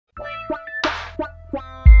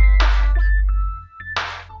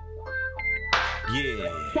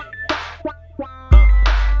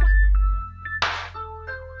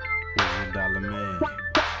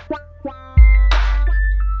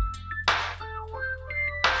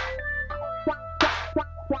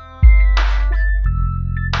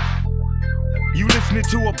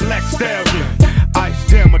listening to a black stallion.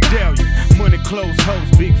 Ice down medallion, money, clothes,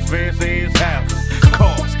 hoes, big fancy ass houses,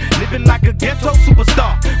 cars. Living like a ghetto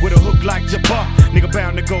superstar with a hook like Jabbar. Nigga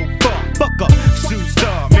bound to go far. Fuck up,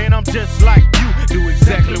 superstar. Man, I'm just like you. Do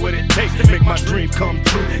exactly what it takes to make my dream come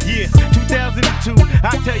true. Yeah, 2002,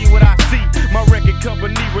 I tell you what I see. My record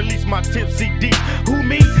company released my tip CD. Who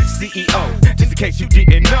me? CEO. Just in case you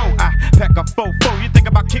didn't know, I pack a 4-4. You think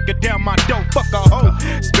about kicking down my door? Fuck a hoe.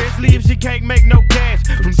 Especially if she can't make no cash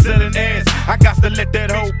from selling ass. I got to let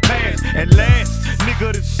that hoe pass. At last,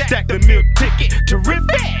 nigga that stacked the milk ticket.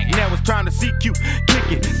 Terrific. Now it's trying to CQ.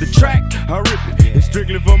 Kick it. The track, I rip it. It's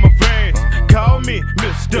strictly for my fans. Call me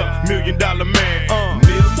Mr. $1 Million Man. $1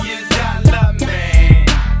 Million Man.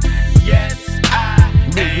 Yes, I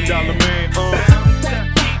am. $1 Million Man. Bound to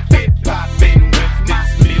keep it poppin' with my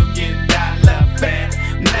 $1 Million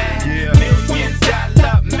family. Yeah. $1 Million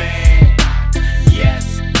Man.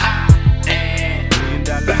 Yes, I am.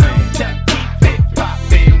 Bound to keep it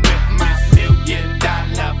poppin' with my $1 Million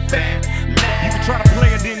family. You can try to play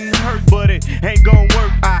it, didn't hurt, but it ain't gon'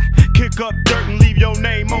 work. I kick up dirt and leave your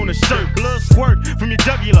name on the shirt. Blood squirt from your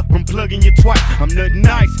jugular from plugging you twice. I'm nothing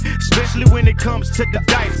nice, especially when it comes to the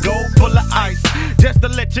dice. Gold full of ice, just to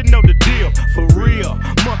let you know the deal. For real,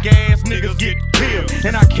 monkey ass niggas get killed,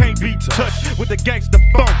 and I can't be touched with the gangsta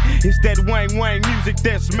funk. It's that Wang Wang music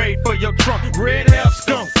that's made for your trunk. Red hair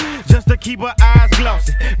skunk, just to keep her eyes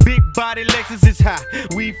glossy. Big body Lexus is high,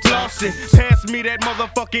 we flossing. Pass me that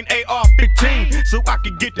motherfucking AR-15 so I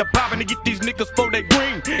can get the poppin' and get these niggas for they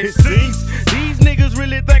green. It seems these niggas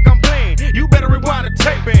really think I'm playing. You better rewind the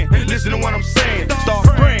tape and listen to what I'm saying. Start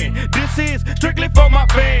praying. This is strictly for my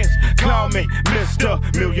fans. Call me Mr.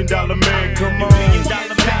 $1 Million Man. Come on. $1 Million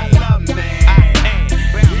Man. I am.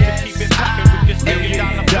 Yes, keep it poppin' with this $1 Million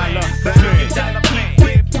Man.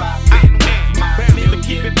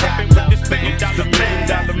 Keep it poppin' with my $1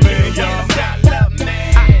 Million Man. y'all.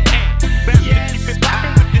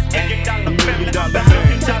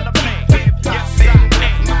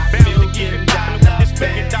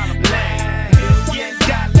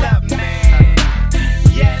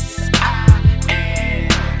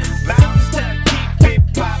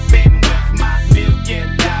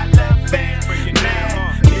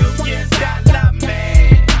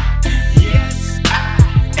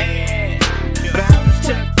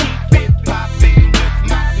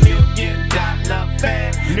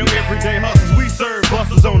 Everyday hustles, we serve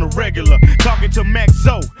busters on the regular. Talking to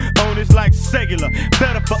Maxo on it's like cellular.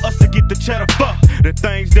 Better for us to get the cheddar for the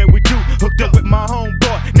things that we do. Hooked up with my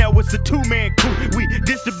homeboy, now it's a two-man crew. We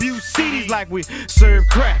distribute CDs like we serve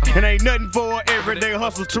crack, and ain't nothing for everyday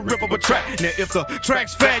hustles to rip up a track. Now if the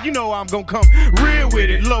track's fat, you know I'm gonna come real with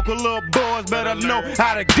it. Local little boys better know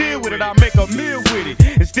how to deal with it. I'll make a meal with it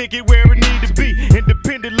and stick it where it need to be.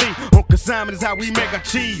 Independently on consignment is how we make our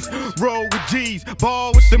cheese. Roll with G's,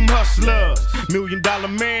 ball with some hustlers. $1 Million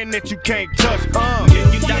Man that you can't touch. $1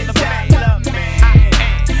 Million Man.